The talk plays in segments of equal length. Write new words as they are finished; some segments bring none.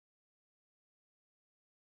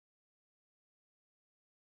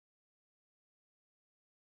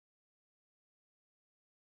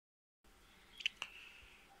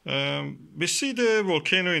We see the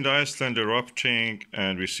volcano in Iceland erupting,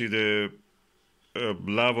 and we see the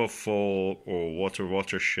lava fall or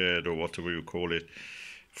watershed or whatever you call it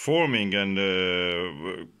forming and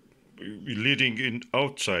leading in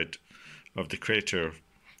outside of the crater,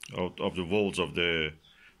 out of the walls of the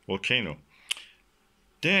volcano.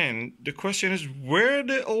 Then the question is where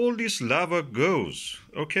all this lava goes.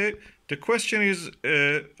 Okay, the question is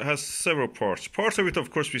has several parts. Part of it,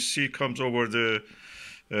 of course, we see comes over the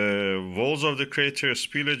walls of the crater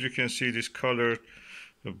spillage. You can see this color,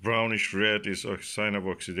 brownish red, is a sign of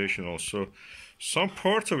oxidation also. Some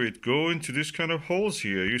part of it go into this kind of holes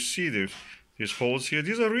here. You see these holes here.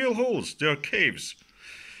 These are real holes. They are caves.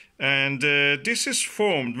 And this is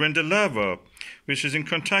formed when the lava, which is in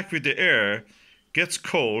contact with the air, gets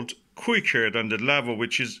cold quicker than the lava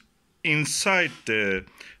which is inside the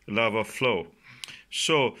lava flow.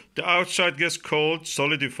 So the outside gets cold,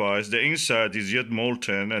 solidifies, the inside is yet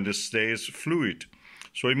molten and it stays fluid.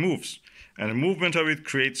 So it moves. And the movement of it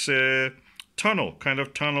creates a tunnel, kind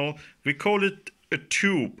of tunnel. We call it a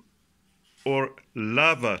tube or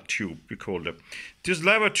lava tube, we call them. These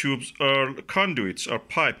lava tubes are conduits, are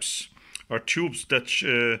pipes, are tubes that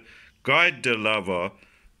guide the lava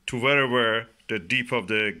to wherever the deep of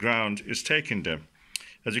the ground is taking them.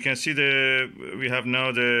 As you can see, we have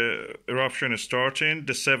now the eruption is starting,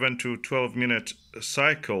 the 7 to 12 minute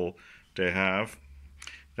cycle they have.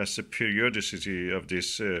 That's the periodicity of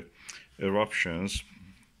these eruptions.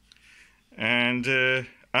 And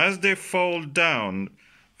as they fall down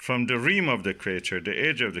from the rim of the crater, the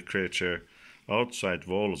edge of the crater, outside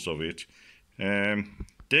walls of it,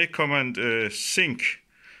 they come and sink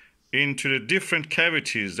into the different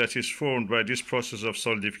cavities that is formed by this process of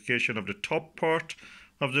solidification of the top part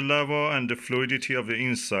of the lava and the fluidity of the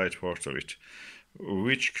inside part of it,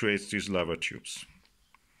 which creates these lava tubes.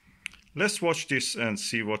 Let's watch this and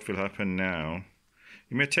see what will happen now.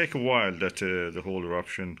 It may take a while that the whole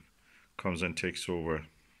eruption comes and takes over.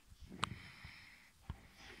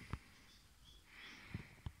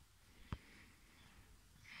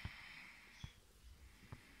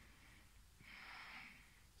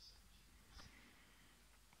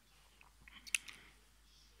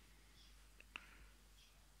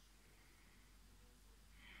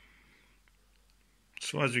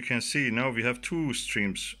 So as you can see, now we have two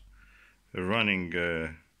streams running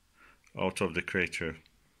out of the crater.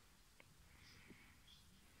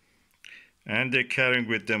 And they're carrying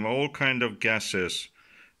with them all kind of gases,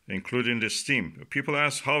 including the steam. People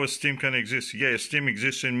ask how a steam can exist. Yeah, steam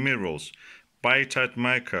exists in minerals, biotite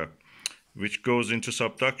mica, which goes into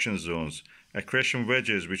subduction zones, accretion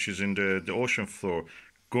wedges, which is in the ocean floor,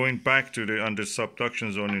 going back to the under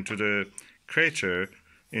subduction zone into the crater,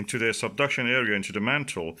 into the subduction area, into the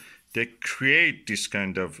mantle. They create this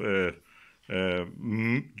kind of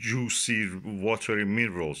juicy, watery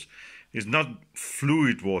minerals. It's not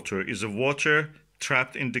fluid water, it's a water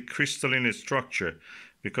trapped in the crystalline structure.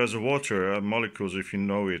 Because water molecules, if you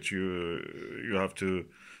know it, you have to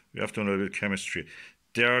know the chemistry.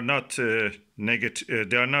 They are not negative.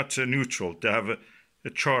 They are not neutral. They have a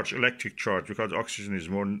charge, electric charge, because oxygen is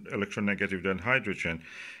more electronegative than hydrogen.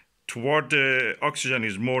 Toward the oxygen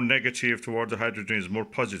is more negative, toward the hydrogen is more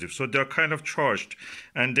positive. So they're kind of charged,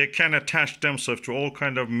 and they can attach themselves to all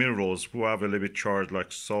kind of minerals who have a little bit charged,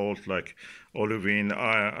 like salt, like olivine,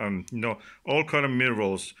 all kind of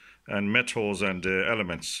minerals and metals and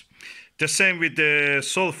elements. The same with the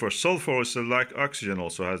sulfur. Sulfur is like oxygen,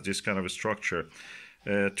 also has this kind of a structure.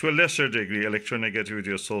 To a lesser degree,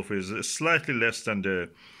 electronegativity of sulfur is slightly less than the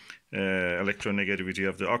electronegativity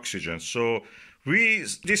of the oxygen. So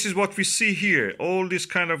this is what we see here. All these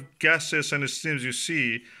kind of gases and steams you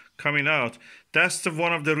see coming out. That's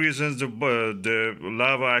one of the reasons the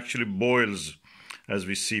lava actually boils, as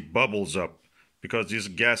we see bubbles up, because these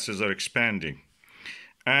gases are expanding.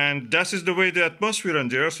 And that is the way the atmosphere and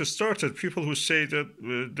the earth started. People who say that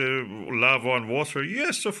the lava and water,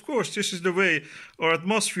 yes, of course, this is the way our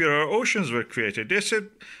atmosphere, our oceans were created. They said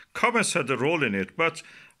comets had a role in it, but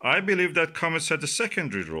I believe that comets had a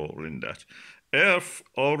secondary role in that. Earth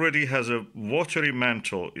already has a watery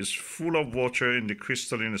mantle, is full of water in the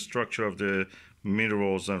crystalline structure of the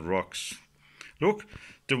minerals and rocks. Look,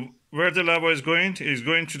 where the lava is going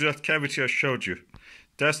to that cavity I showed you.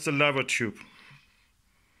 That's the lava tube.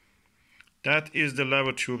 That is the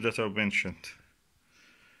lava tube that I mentioned.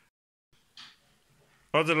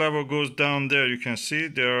 Other lava goes down there. You can see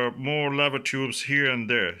there are more lava tubes here and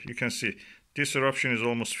there. You can see this eruption is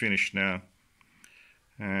almost finished now.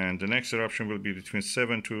 And the next eruption will be between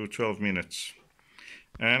 7 to 12 minutes.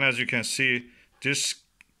 And as you can see, these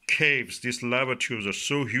caves, these lava tubes are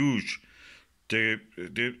so huge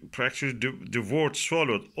practically devoured,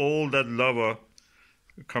 swallowed all that lava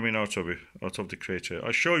coming out of it, out of the crater.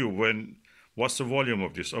 I'll show you what's the volume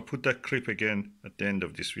of this. I'll put that clip again at the end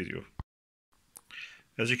of this video.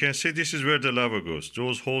 As you can see, this is where the lava goes.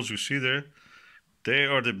 Those holes you see there, they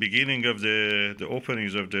are the beginning of the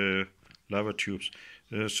openings of the lava tubes.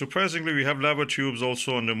 Surprisingly, we have lava tubes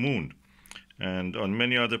also on the moon and on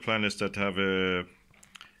many other planets that have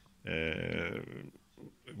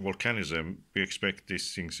volcanism. We expect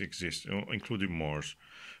these things exist, including Mars.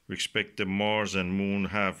 We expect the Mars and Moon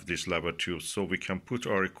have these lava tubes, so we can put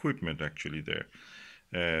our equipment actually there,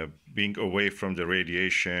 being away from the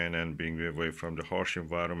radiation and being away from the harsh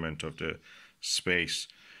environment of the space.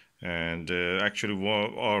 And actually,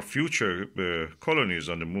 our future colonies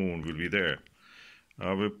on the Moon will be there.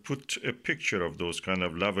 I will put a picture of those kind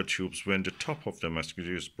of lava tubes when the top of them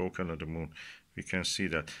actually is broken on the Moon. We can see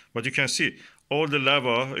that. But you can see all the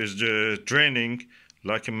lava is draining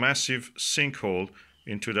like a massive sinkhole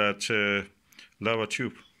into that lava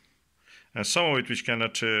tube, and some of it which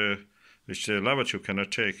the lava tube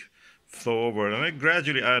cannot take, flow over, and it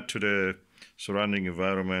gradually add to the surrounding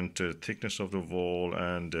environment, thickness of the wall,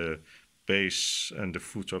 and the base and the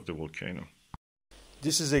foot of the volcano.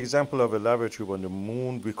 This is an example of a lava tube on the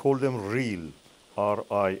Moon. We call them RILLE,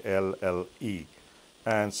 R-I-L-L-E,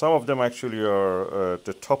 and some of them actually are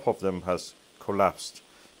the top of them has collapsed.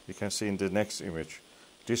 You can see in the next image.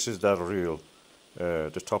 This is that RILLE.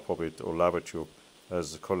 The top of it, or lava tube,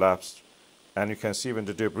 has collapsed, and you can see even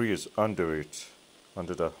the debris is under it,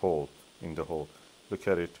 under that hole, in the hole. Look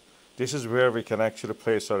at it. This is where we can actually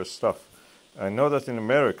place our stuff. I know that in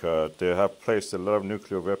America they have placed a lot of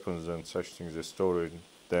nuclear weapons and such things. They store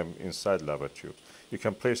them inside lava tubes. You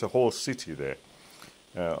can place a whole city there.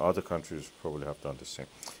 Other countries probably have done the same.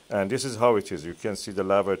 And this is how it is. You can see the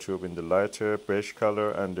lava tube in the lighter beige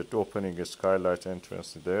color, and the opening a skylight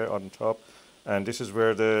entrance there on top. And this is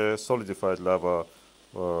where the solidified lava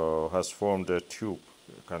has formed a tube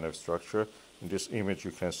kind of structure. In this image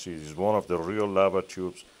you can see is one of the real lava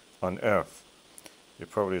tubes on Earth.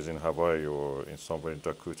 It probably is in Hawaii or in somewhere in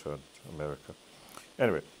Dakota, America.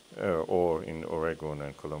 Anyway, or in Oregon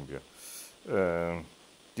and Colombia.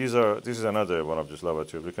 This is another one of these lava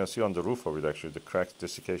tubes. You can see on the roof of it actually the cracks,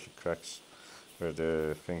 desiccation cracks, where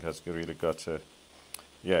the thing has really got, the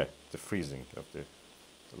freezing of the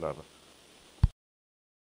lava.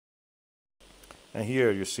 And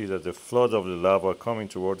here you see that the flood of the lava coming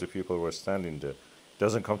toward the people who are standing there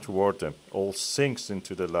doesn't come toward them, all sinks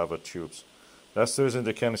into the lava tubes. That's the reason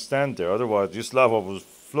they can stand there. Otherwise, this lava will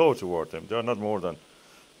flow toward them. They are not more than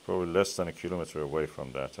probably less than a kilometer away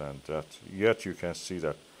from that, and yet you can see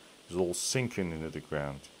that it's all sinking into the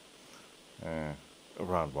ground.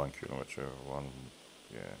 Around 1 kilometer, around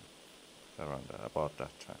that, about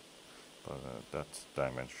that time, that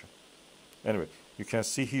dimension. Anyway, you can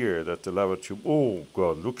see here that the lava tube, oh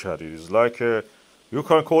God, look at it. It's like you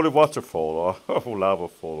can call it waterfall or lava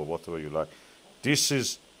fall or whatever you like. This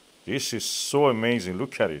is so amazing.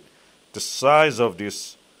 Look at it. The size of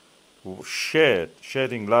this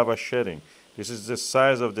lava shedding. This is the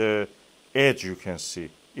size of the edge you can see.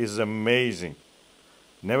 It's amazing.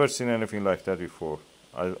 Never seen anything like that before.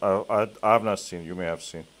 I've not seen. You may have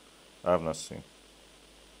seen. I have not seen.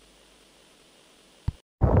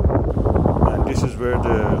 And this is where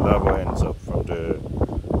the lava ends up from the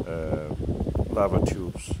lava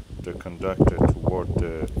tubes. They're conducted toward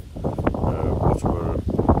the whatever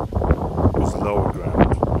is lower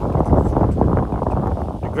ground.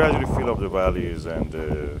 And you gradually fill up the valleys and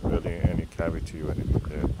really any cavity or anything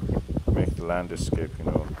there. Make the landscape,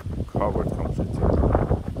 covered completely.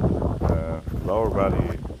 Lower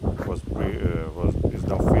valley is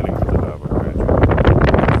now filling with the lava gradually.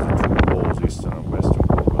 The two poles, eastern and western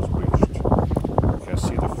pole, was reached. You can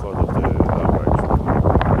see the flood of the lava actually.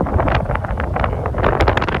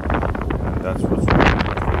 And that's what's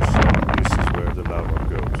very sad. This is where the lava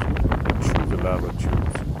goes. Through the lava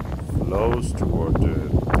tubes, flows toward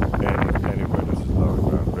anywhere there's lower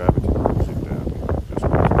ground. Gravity pulls it down. Just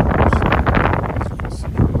as you can see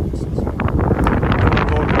here in this example.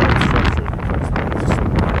 All structure,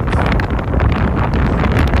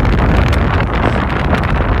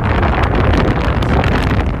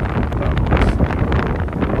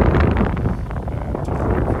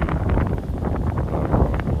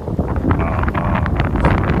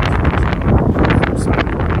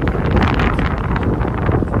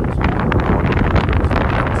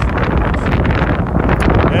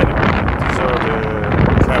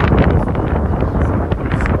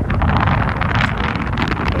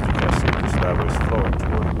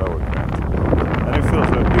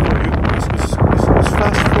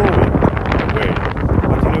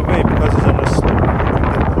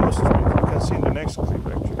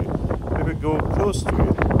 go close to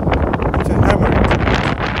it, put a hammer into it,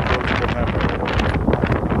 a hammer.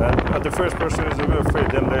 And at the first person is a little afraid,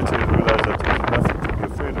 then later you realize that there's